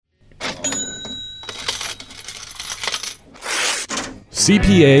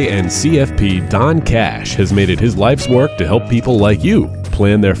CPA and CFP Don Cash has made it his life's work to help people like you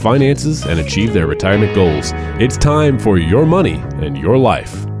plan their finances and achieve their retirement goals. It's time for your money and your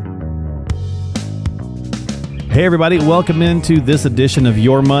life. Hey everybody, welcome into this edition of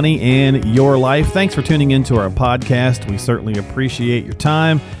Your Money and Your Life. Thanks for tuning into our podcast. We certainly appreciate your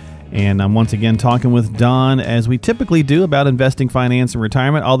time. And I'm once again talking with Don, as we typically do, about investing, finance, and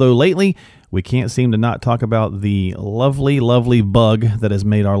retirement. Although lately, we can't seem to not talk about the lovely, lovely bug that has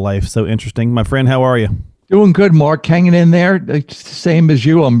made our life so interesting. My friend, how are you? Doing good, Mark. Hanging in there. It's the same as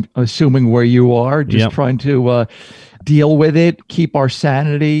you, I'm assuming, where you are. Just trying to deal with it, keep our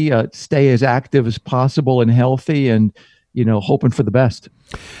sanity, stay as active as possible and healthy, and hoping for the best.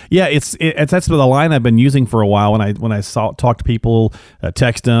 Yeah, that's the line I've been using for a while when I talk to people,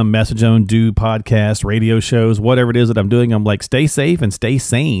 text them, message them, do podcasts, radio shows, whatever it is that I'm doing. I'm like, stay safe and stay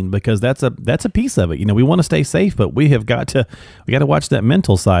sane, because that's a piece of it. We want to stay safe, but we got to watch that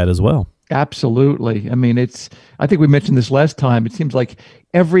mental side as well. Absolutely. I mean, I think we mentioned this last time. It seems like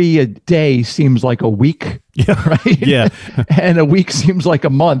every day seems like a week, right? Yeah. And a week seems like a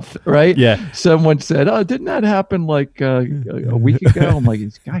month, right? Yeah. Someone said, "Oh, didn't that happen like a week ago?" I'm like,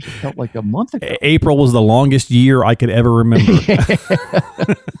 "Gosh, it felt like a month ago." April was the longest year I could ever remember.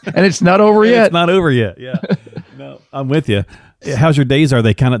 And it's not over yet. It's not over yet. Yeah. No, I'm with you. How's your days? Are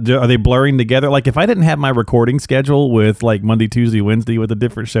they blurring together? Like, if I didn't have my recording schedule with like Monday, Tuesday, Wednesday with the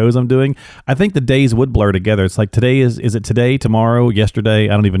different shows I'm doing, I think the days would blur together. It's like today is it today, tomorrow, yesterday?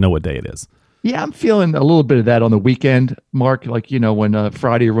 I don't even know what day it is. Yeah, I'm feeling a little bit of that on the weekend, Mark. Like, when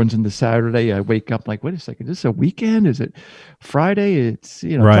Friday runs into Saturday, I wake up like, wait a second, is this a weekend? Is it Friday? It's,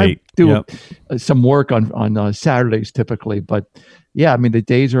 right. I do some work on Saturdays typically. But yeah, I mean, the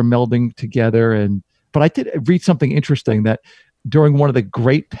days are melding together. But I did read something interesting that during one of the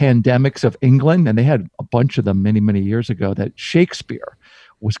great pandemics of England, and they had a bunch of them many, many years ago, that Shakespeare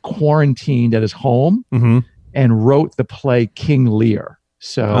was quarantined at his home and wrote the play King Lear.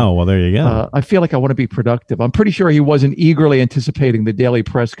 So, there you go. I feel like I want to be productive. I'm pretty sure he wasn't eagerly anticipating the daily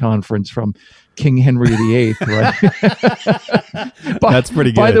press conference from King Henry VIII, right? That's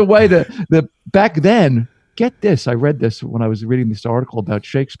pretty good. By the way, the back then, get this, I read this when I was reading this article about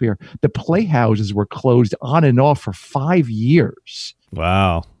Shakespeare. The playhouses were closed on and off for 5 years.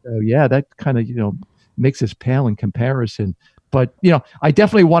 Wow. So yeah, that kind of, makes us pale in comparison. But, I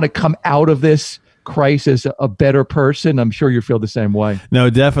definitely want to come out of this crisis a better person. I'm sure you feel the same way. No,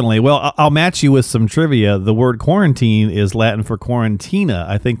 definitely. Well, I'll match you with some trivia. The word quarantine is Latin for quarantina.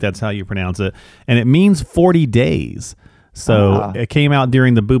 I think that's how you pronounce it. And it means 40 days. So it came out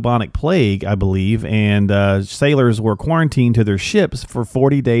during the bubonic plague, I believe, and sailors were quarantined to their ships for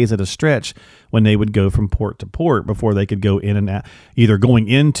 40 days at a stretch when they would go from port to port before they could go in and out, either going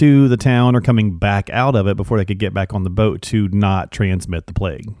into the town or coming back out of it before they could get back on the boat to not transmit the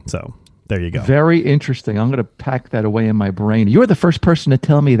plague. So there you go. Very interesting. I'm going to pack that away in my brain. You're the first person to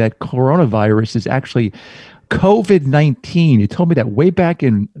tell me that coronavirus is actually COVID-19. You told me that way back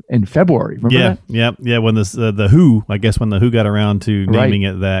in February. Remember that? Yeah. When the WHO, I guess when the WHO got around to naming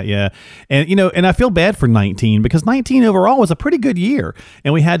it that, yeah. And and I feel bad for 19, because 19 overall was a pretty good year,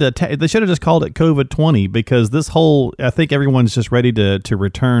 and we had to. They should have just called it COVID-20, because this whole, I think everyone's just ready to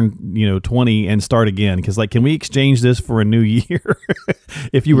return 20 and start again. Because can we exchange this for a new year?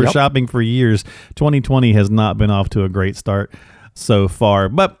 If you were shopping for years, 2020 has not been off to a great start so far.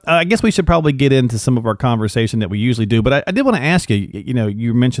 But I guess we should probably get into some of our conversation that we usually do. But I did want to ask you,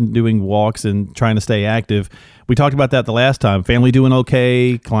 you mentioned doing walks and trying to stay active. We talked about that the last time. Family doing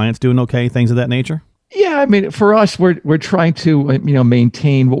okay, clients doing okay, things of that nature? Yeah, I mean, for us, we're trying to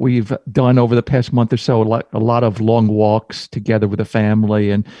maintain what we've done over the past month or so. A lot of long walks together with the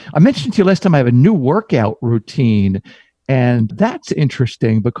family. And I mentioned to you last time I have a new workout routine. And that's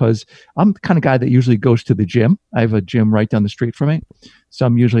interesting because I'm the kind of guy that usually goes to the gym. I have a gym right down the street from me. So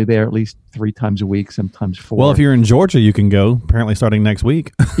I'm usually there at least 3 times a week, sometimes 4. Well, if you're in Georgia, you can go, apparently starting next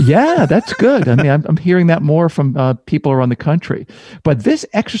week. Yeah, that's good. I mean, I'm hearing that more from people around the country. But this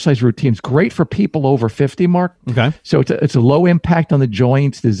exercise routine is great for people over 50, Mark. Okay. So it's a low impact on the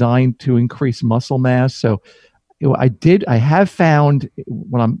joints, designed to increase muscle mass. So I have found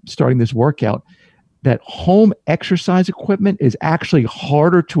when I'm starting this workout that home exercise equipment is actually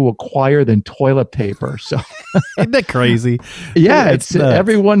harder to acquire than toilet paper. So isn't that crazy? Yeah, it's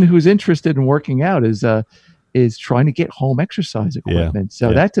everyone who's interested in working out is trying to get home exercise equipment.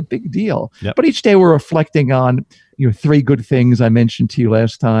 So that's a big deal. Yep. But each day we're reflecting on 3 good things I mentioned to you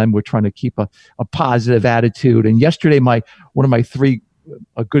last time. We're trying to keep a positive attitude. And yesterday one of my 3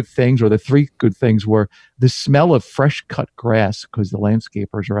 good things, or the 3 good things, were the smell of fresh cut grass, because the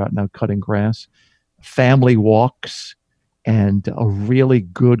landscapers are out now cutting grass, family walks, and a really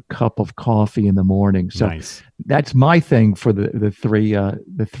good cup of coffee in the morning. So Nice. that's my thing for the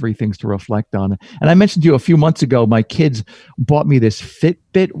three things to reflect on. And I mentioned to you a few months ago, my kids bought me this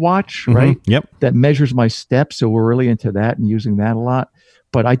Fitbit watch, right? Yep. That measures my steps. So we're really into that and using that a lot.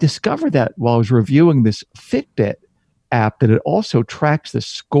 But I discovered that while I was reviewing this Fitbit app, that it also tracks the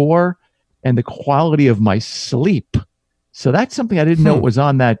score and the quality of my sleep. So that's something I didn't know was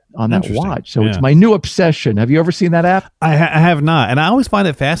on that watch. So it's my new obsession. Have you ever seen that app? I have not, and I always find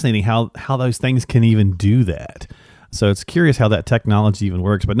it fascinating how those things can even do that. So it's curious how that technology even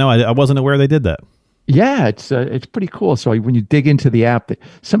works. But no, I wasn't aware they did that. Yeah, it's pretty cool. So when you dig into the app,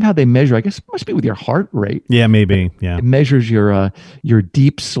 somehow they measure. I guess it must be with your heart rate. Yeah, maybe. Yeah, it measures your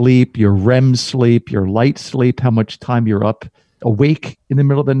deep sleep, your REM sleep, your light sleep, how much time you're up awake in the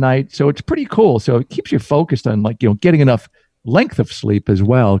middle of the night. So it's pretty cool. So it keeps you focused on getting enough length of sleep as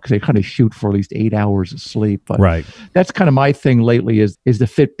well, because they kind of shoot for at least 8 hours of sleep. But right. That's kind of my thing lately is the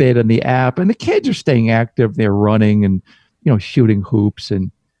Fitbit and the app. And the kids are staying active. They're running and shooting hoops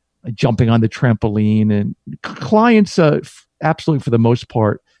and jumping on the trampoline. And clients, absolutely for the most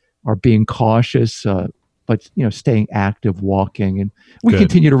part, are being cautious. But staying active, walking, and we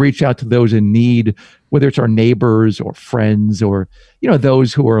continue to reach out to those in need, whether it's our neighbors or friends or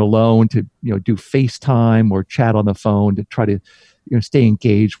those who are alone, to do FaceTime or chat on the phone to try to stay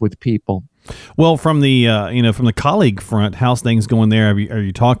engaged with people. Well, from the from the colleague front, how's things going there? Are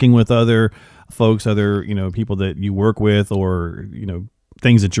you talking with other folks, other people that you work with, or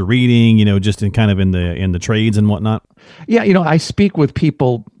things that you're reading, just in the trades and whatnot? Yeah, I speak with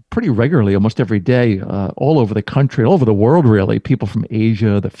people pretty regularly, almost every day, all over the country, all over the world, really. People from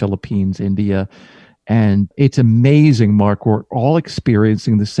Asia, the Philippines, India. And it's amazing, Mark. We're all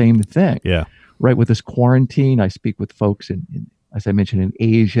experiencing the same thing. Yeah. Right. With this quarantine, I speak with folks in as I mentioned, in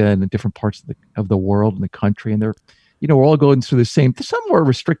Asia and in different parts of the world and the country. And they're, we're all going through the same, some more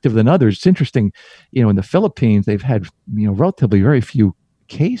restrictive than others. It's interesting, in the Philippines, they've had, relatively very few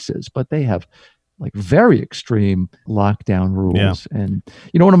cases, but they have like very extreme lockdown rules. Yeah. And,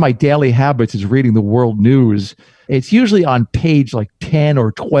 one of my daily habits is reading the world news. It's usually on page like 10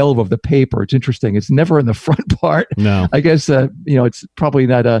 or 12 of the paper. It's interesting. It's never in the front part. No. I guess, it's probably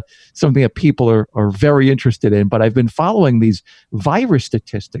not something that people are very interested in, but I've been following these virus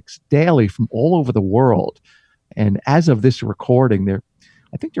statistics daily from all over the world. And as of this recording,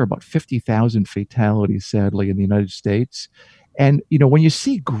 I think there are about 50,000 fatalities, sadly, in the United States. And, when you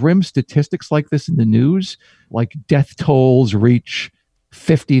see grim statistics like this in the news, like death tolls reach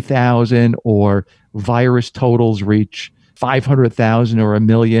 50,000 or virus totals reach 500,000 or 1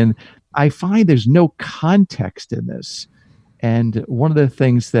 million, I find there's no context in this. And one of the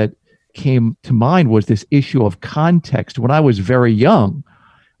things that came to mind was this issue of context. When I was very young,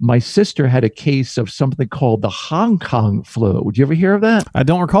 my sister had a case of something called the Hong Kong flu. Would you ever hear of that? I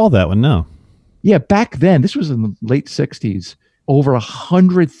don't recall that one, no. Yeah, back then, this was in the late 60s, over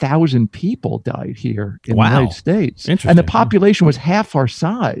 100,000 people died here in the United States. Interesting. And the population was half our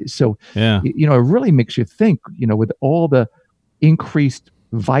size. So, it really makes you think, with all the increased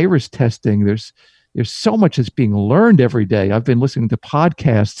virus testing, there's so much that's being learned every day. I've been listening to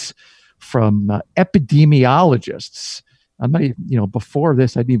podcasts from epidemiologists. I'm not, before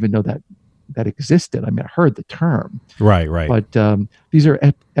this, I didn't even know that existed. I mean, I heard the term. Right. But these are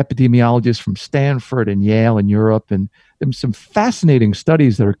epidemiologists from Stanford and Yale in Europe. And there's some fascinating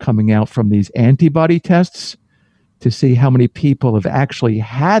studies that are coming out from these antibody tests to see how many people have actually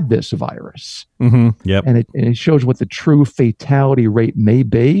had this virus. Mm-hmm. Yep. And it shows what the true fatality rate may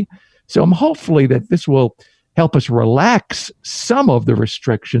be. So I'm hopefully that this will help us relax some of the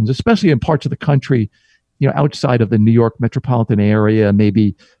restrictions, especially in parts of the country, outside of the New York metropolitan area,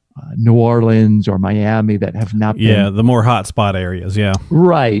 maybe New Orleans or Miami, that have not been. Yeah, the more hotspot areas, yeah.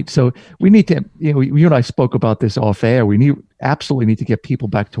 Right. So we need to, you and I spoke about this off air. We absolutely need to get people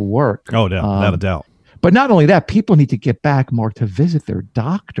back to work. Oh, without a doubt. But not only that, people need to get back more to visit their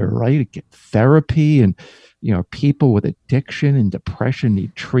doctor, right? To get therapy, and, people with addiction and depression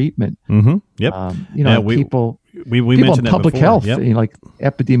need treatment. Mm-hmm. Yep. People we people mentioned in public before. health, Yep. like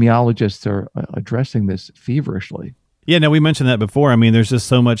epidemiologists are addressing this feverishly. Yeah, no, we mentioned that before. I mean, there's just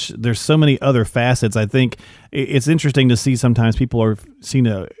so much, there's so many other facets. I think it's interesting to see sometimes people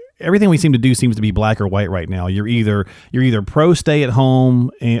everything we seem to do seems to be black or white right now. You're either pro stay at home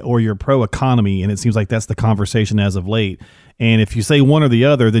or you're pro economy, and it seems like that's the conversation as of late. And if you say one or the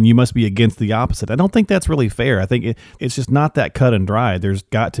other, then you must be against the opposite. I don't think that's really fair. I think it's just not that cut and dry. There's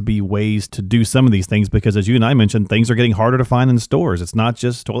got to be ways to do some of these things because, as you and I mentioned, things are getting harder to find in stores. It's not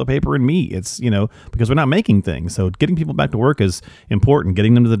just toilet paper and meat. It's, because we're not making things. So getting people back to work is important.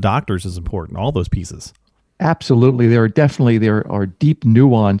 Getting them to the doctors is important. All those pieces. Absolutely. There are deep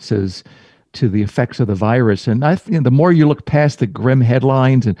nuances to the effects of the virus. And the more you look past the grim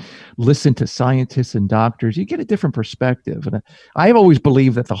headlines and listen to scientists and doctors, you get a different perspective. And I've always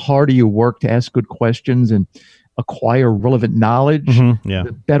believed that the harder you work to ask good questions and acquire relevant knowledge,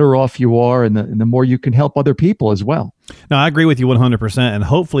 the better off you are, and the more you can help other people as well. No, I agree with you 100%, and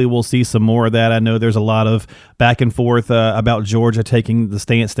hopefully we'll see some more of that. I know there's a lot of back and forth about Georgia taking the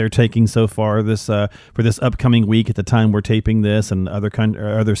stance they're taking so far for this upcoming week at the time we're taping this, and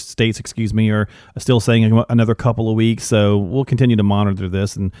other states, are still saying another couple of weeks. So we'll continue to monitor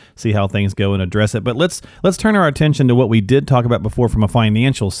this and see how things go and address it. But let's turn our attention to what we did talk about before from a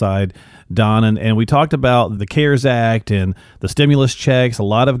financial side, Don, and we talked about the CARES Act and the stimulus checks. A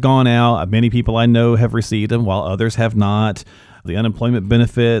lot have gone out. Many people I know have received them, while others have not. The unemployment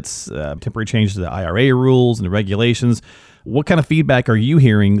benefits, temporary changes to the IRA rules and the regulations. What kind of feedback are you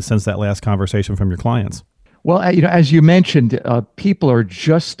hearing since that last conversation from your clients? Well, as you mentioned, people are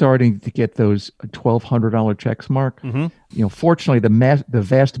just starting to get those $1,200 checks, Mark. Fortunately, the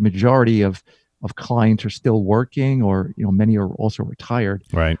vast majority of clients are still working, or many are also retired.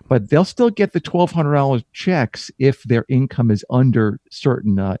 Right. But they'll still get the $1,200 checks if their income is under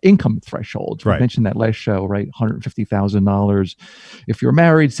certain income thresholds. We mentioned that last show, right? $150,000 if you're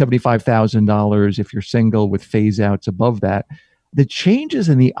married, $75,000 if you're single, with phase outs above that. The changes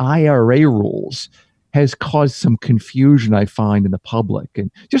in the IRA rules has caused some confusion, I find, in the public.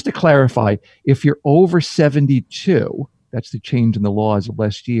 And just to clarify, if you're over 72, that's the change in the laws of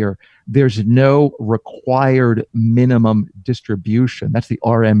last year, there's no required minimum distribution. That's the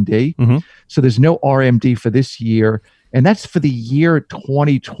RMD. So there's no RMD for this year. And that's for the year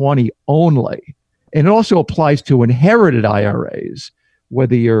 2020 only. And it also applies to inherited IRAs,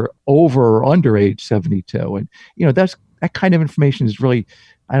 whether you're over or under age 72. And, that kind of information is really,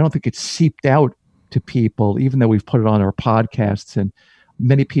 I don't think it's seeped out to people, even though we've put it on our podcasts. And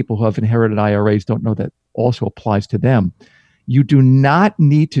many people who have inherited IRAs don't know that also applies to them. You do not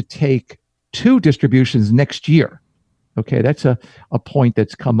need to take 2 distributions next year. Okay, that's a point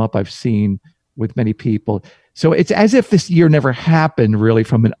that's come up, I've seen with many people. So it's as if this year never happened, really,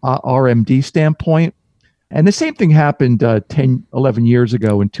 from an RMD standpoint. And the same thing happened 10, 11 years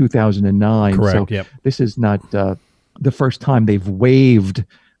ago in 2009. Correct, so this is not the first time they've waived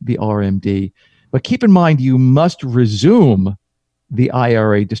the RMD. But keep in mind, you must resume the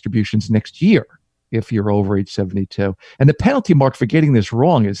IRA distributions next year if you're over age 72. And the penalty, Mark, for getting this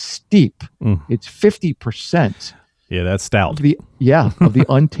wrong is steep. It's 50%. Yeah, that's stout. Of the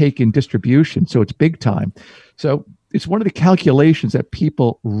untaken distribution. So it's big time. So it's one of the calculations that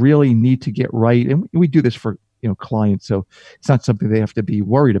people really need to get right. And we do this for clients, so it's not something they have to be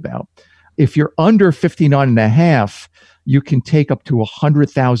worried about. If you're under 59 and a half, you can take up to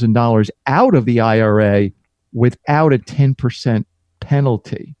 $100,000 out of the IRA without a 10%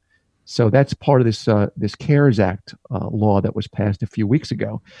 penalty. So that's part of this CARES Act law that was passed a few weeks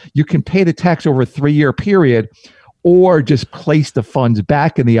ago. You can pay the tax over a 3-year period, or just place the funds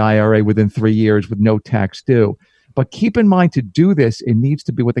back in the IRA within 3 years with no tax due. But keep in mind, to do this, it needs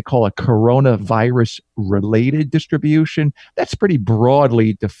to be what they call a coronavirus-related distribution. That's pretty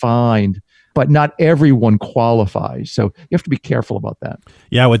broadly defined, but not everyone qualifies. So you have to be careful about that.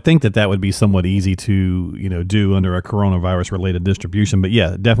 Yeah, I would think that would be somewhat easy to do under a coronavirus-related distribution. But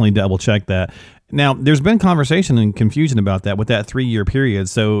yeah, definitely double check that. Now, there's been conversation and confusion about that with that 3-year period.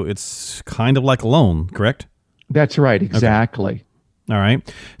 So it's kind of like a loan, correct? That's right. Exactly. Okay. All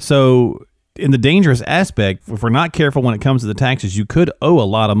right. So in the dangerous aspect, if we're not careful when it comes to the taxes, you could owe a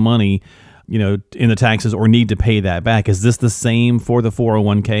lot of money, in the taxes, or need to pay that back. Is this the same for the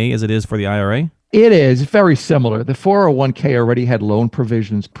 401k as it is for the IRA? It is very similar. The 401k already had loan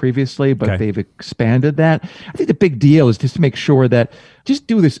provisions previously, but they've expanded that. I think the big deal is just to make sure that just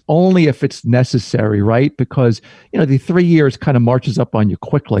do this only if it's necessary, right? Because, the 3 years kind of marches up on you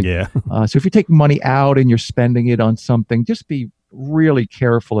quickly. Yeah. So if you take money out and you're spending it on something, just be really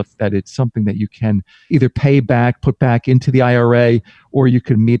careful that it's something that you can either pay back, put back into the IRA, or you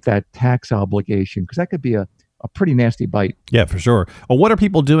can meet that tax obligation, because that could be a pretty nasty bite. Yeah, for sure. Well, what are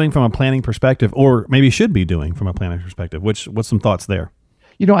people doing from a planning perspective, or maybe should be doing from a planning perspective? What's some thoughts there?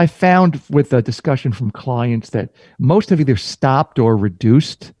 I found with a discussion from clients that most have either stopped or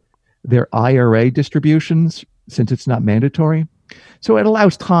reduced their IRA distributions since it's not mandatory. So it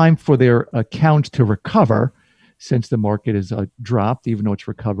allows time for their accounts to recover since the market has dropped, even though it's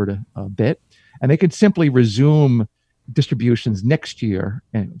recovered a bit. And they can simply resume distributions next year,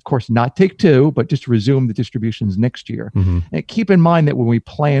 and of course not take 2, but just resume the distributions next year. And keep in mind that when we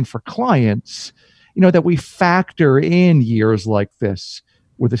plan for clients, that we factor in years like this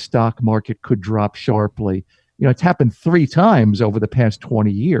where the stock market could drop sharply. It's happened 3 times over the past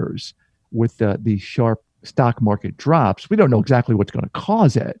 20 years with the sharp stock market drops. We don't know exactly what's going to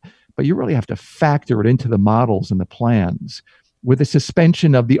cause it, but you really have to factor it into the models and the plans. With the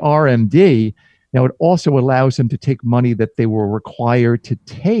suspension of the RMD, now it also allows them to take money that they were required to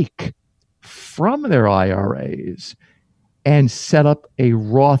take from their IRAs and set up a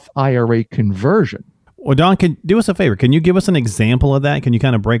Roth IRA conversion. Well, Don, do us a favor. Can you give us an example of that? Can you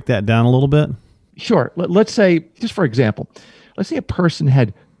kind of break that down a little bit? Sure. Let's say, just for example, let's say a person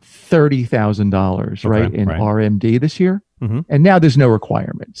had $30,000 in RMD this year, and now there's no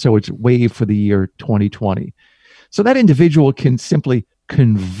requirement. So it's waived for the year 2020. So that individual can simply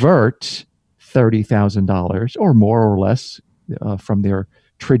convert $30,000 or more or less from their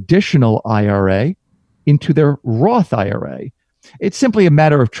traditional IRA into their Roth IRA. It's simply a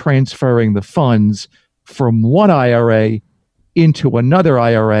matter of transferring the funds from one IRA into another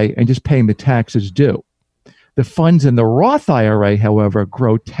IRA and just paying the taxes due. The funds in the Roth IRA, however,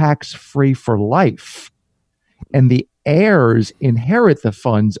 grow tax-free for life, and the heirs inherit the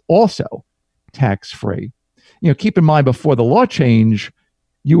funds also tax-free. Keep in mind, before the law change,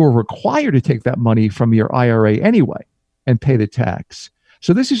 you were required to take that money from your IRA anyway and pay the tax.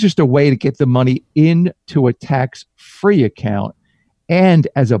 So this is just a way to get the money into a tax-free account. And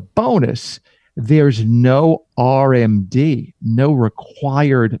as a bonus, there's no RMD, no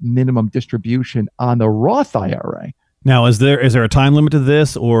required minimum distribution on the Roth IRA. Now, is there a time limit to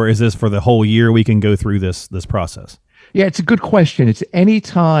this, or is this for the whole year we can go through this process? Yeah, it's a good question. It's any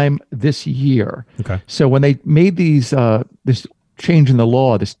time this year. Okay. So when they made this change in the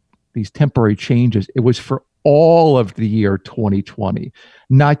law, these temporary changes, it was for all of the year 2020,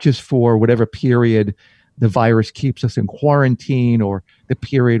 not just for whatever period the virus keeps us in quarantine or the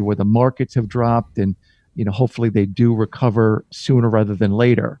period where the markets have dropped, and hopefully they do recover sooner rather than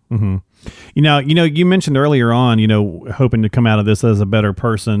later. Mm-hmm. You mentioned earlier on, hoping to come out of this as a better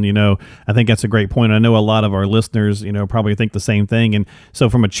person. I think that's a great point. I know a lot of our listeners, probably think the same thing. And so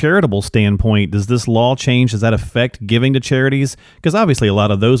from a charitable standpoint, does this law change? Does that affect giving to charities? Because obviously a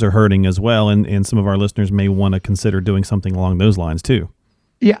lot of those are hurting as well. And some of our listeners may want to consider doing something along those lines too.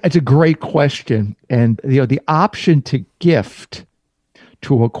 Yeah, it's a great question. And the option to gift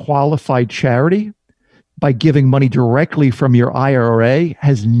to a qualified charity by giving money directly from your IRA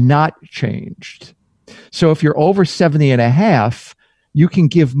has not changed. So if you're over 70 and a half, you can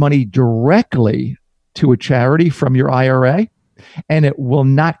give money directly to a charity from your IRA, and it will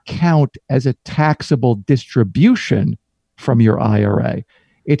not count as a taxable distribution from your IRA.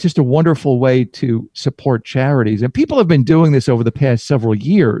 It's just a wonderful way to support charities. And people have been doing this over the past several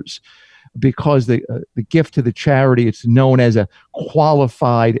years because the gift to the charity, it's known as a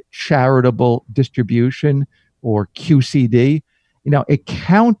qualified charitable distribution, or QCD. It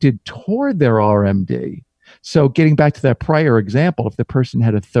counted toward their RMD. So getting back to that prior example, if the person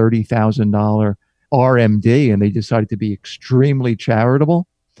had a $30,000 RMD and they decided to be extremely charitable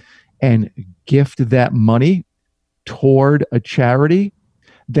and gift that money toward a charity,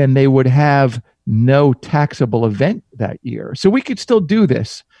 then they would have no taxable event that year. So we could still do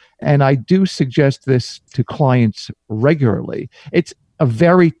this. And I do suggest this to clients regularly. It's a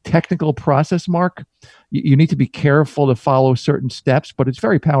very technical process, Mark. You need to be careful to follow certain steps, but it's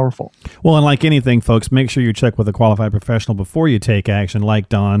very powerful. Well, and like anything, folks, make sure you check with a qualified professional before you take action, like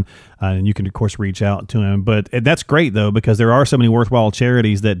Don, and you can, of course, reach out to him. But that's great, though, because there are so many worthwhile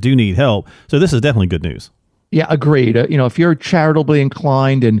charities that do need help. So this is definitely good news. Yeah, agreed. If you're charitably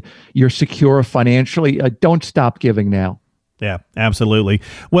inclined and you're secure financially, don't stop giving now. Yeah, absolutely.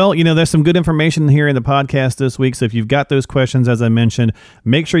 Well, there's some good information here in the podcast this week. So if you've got those questions, as I mentioned,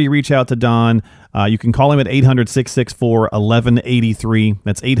 make sure you reach out to Don. You can call him at 800-664-1183.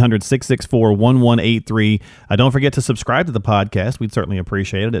 That's 800-664-1183. Don't forget to subscribe to the podcast. We'd certainly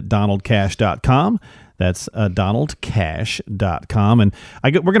appreciate it at donaldcash.com. That's donaldcash.com. And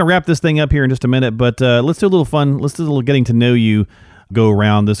we're going to wrap this thing up here in just a minute, but let's do a little fun. Let's do a little getting to know you go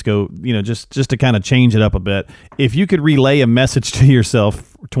around this, just to kind of change it up a bit. If you could relay a message to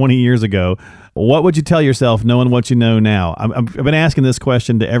yourself 20 years ago, what would you tell yourself knowing what you know now? I've been asking this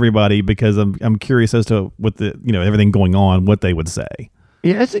question to everybody because I'm curious as to what everything going on, what they would say.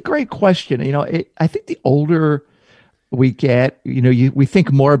 Yeah, it's a great question. I think the older we get, we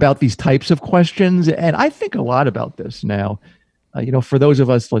think more about these types of questions. And I think a lot about this now. For those of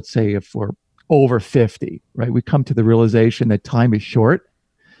us, let's say if we're over 50, right? We come to the realization that time is short,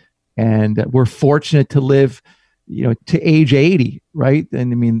 and we're fortunate to live, to age 80, right?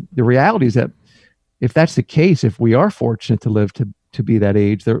 And the reality is that if that's the case, if we are fortunate to live to be that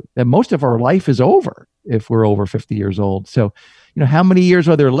age, that most of our life is over if we're over 50 years old. So, how many years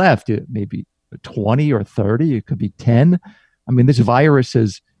are there left? Maybe 20 or 30. It could be 10. I mean, this virus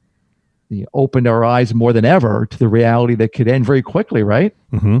has opened our eyes more than ever to the reality that could end very quickly, right?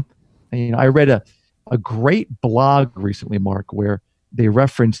 Mm-hmm. And, I read a great blog recently, Mark, where they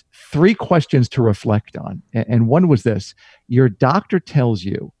referenced 3 questions to reflect on. And one was this: your doctor tells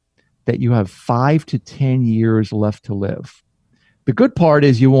you that you have 5 to 10 years left to live. The good part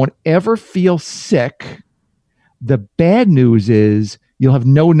is you won't ever feel sick. The bad news is you'll have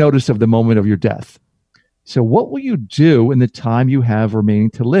no notice of the moment of your death. So what will you do in the time you have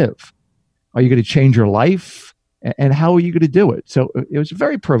remaining to live? Are you going to change your life? And how are you going to do it? So it was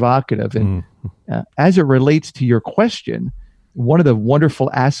very provocative. And as it relates to your question, one of the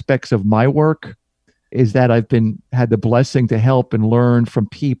wonderful aspects of my work is that I've had the blessing to help and learn from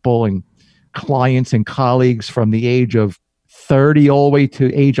people and clients and colleagues from the age of 30 all the way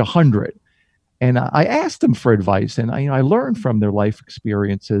to age 100. And I asked them for advice, and I learned from their life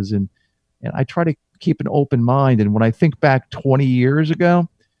experiences, and I try to keep an open mind. And when I think back 20 years ago,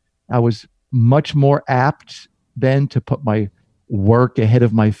 I was much more apt then to put my work ahead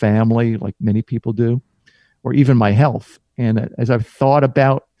of my family, like many people do, or even my health. And as I've thought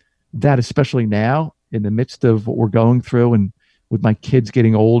about that, especially now in the midst of what we're going through, and with my kids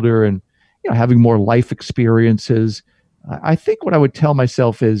getting older and having more life experiences, I think what I would tell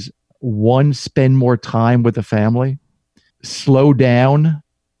myself is, 1, spend more time with the family, slow down,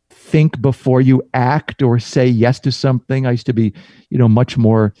 think before you act or say yes to something. I used to be, much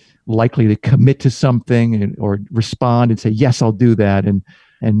more likely to commit to something or respond and say, yes, I'll do that, and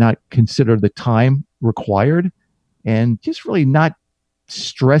not consider the time required, and just really not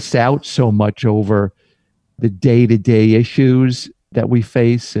stress out so much over the day-to-day issues that we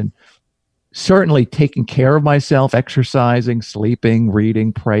face. And certainly taking care of myself, exercising, sleeping,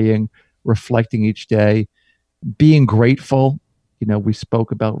 reading, praying, reflecting each day, being grateful. We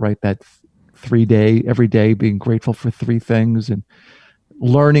spoke about, that every day being grateful for 3 things, and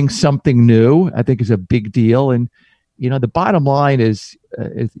learning something new, I think, is a big deal. And, the bottom line is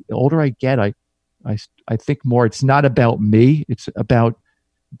the older I get, I think more, it's not about me, it's about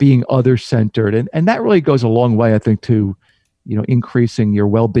being other-centered. And that really goes a long way, I think, to increasing your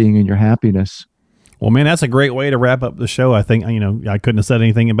well-being and your happiness. Well, man, that's a great way to wrap up the show. I think, I couldn't have said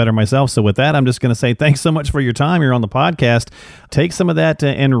anything better myself. So with that, I'm just going to say thanks so much for your time here on the podcast. Take some of that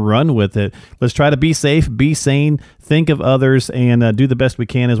and run with it. Let's try to be safe, be sane, think of others, and do the best we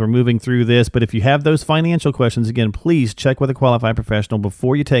can as we're moving through this. But if you have those financial questions, again, please check with a qualified professional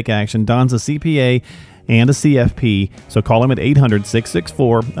before you take action. Don's a CPA and a CFP, so call him at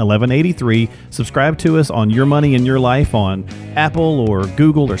 800-664-1183. Subscribe to us on Your Money in Your Life on Apple or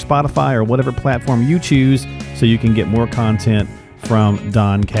Google or Spotify or whatever platform you choose, so you can get more content from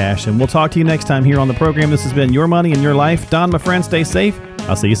Don Cash. And we'll talk to you next time here on the program. This has been Your Money in Your Life. Don, my friend, stay safe.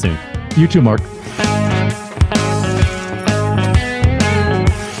 I'll see you soon. You too, Mark.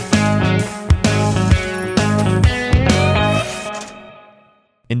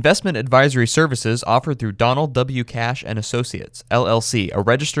 Investment advisory services offered through Donald W. Cash & Associates, LLC, a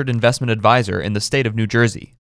registered investment advisor in the state of New Jersey.